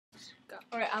Go.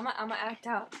 Alright, I'm gonna act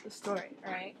out the story,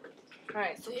 alright?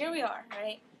 Alright, so here we are,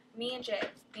 right? Me and Jay.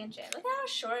 Look at how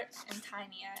short and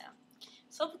tiny I am.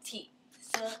 So petite.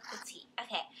 So petite.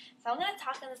 Okay, so I'm gonna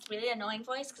talk in this really annoying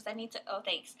voice because I need to, oh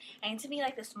thanks. I need to be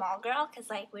like the small girl because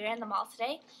like we were in the mall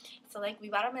today. So like we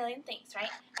bought a million things, right?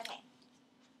 Okay,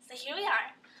 so here we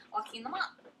are, walking in the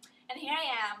mall. And here I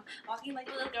am, walking like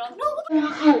a little girl. No!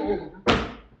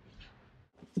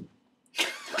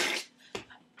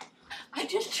 I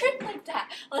just tripped like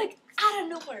that. Like out of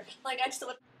nowhere. Like I just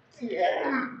went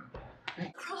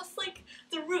across like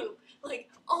the room. Like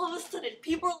all of a sudden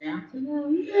people are like, what the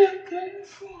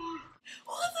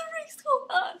freak's going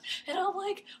on? And I'm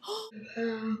like, oh,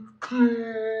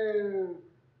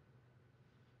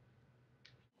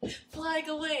 flying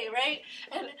away, right?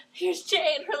 And here's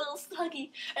Jay and her little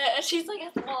Snuggie, and she's like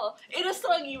at the wall in a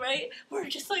Snuggie, right? We're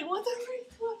just like, what the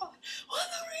freak's going on? What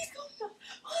the freak's going on?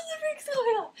 What the freak's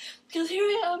going on? Because here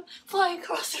I am flying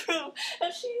across the room,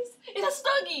 and she's in a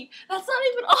Snuggie that's not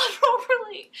even on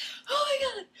properly. Oh my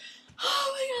god!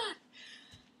 Oh my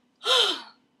god!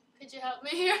 Could you help me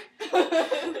here?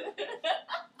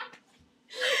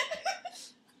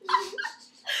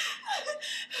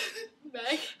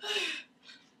 Meg?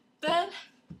 Then,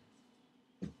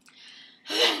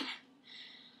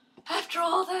 after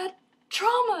all that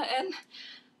trauma and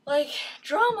like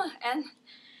drama and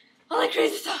all that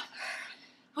crazy stuff,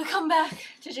 we come back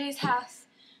to Jay's house.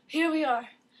 Here we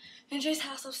are in Jay's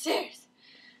house upstairs.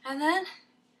 And then,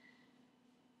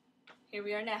 here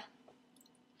we are now.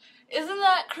 Isn't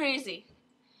that crazy?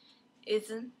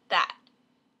 Isn't that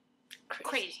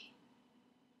crazy?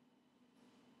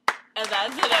 And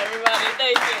that's it, everybody.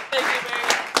 Thank you. Thank you very much.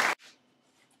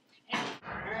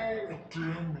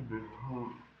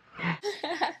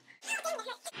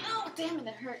 Oh, damn it,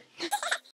 it hurt.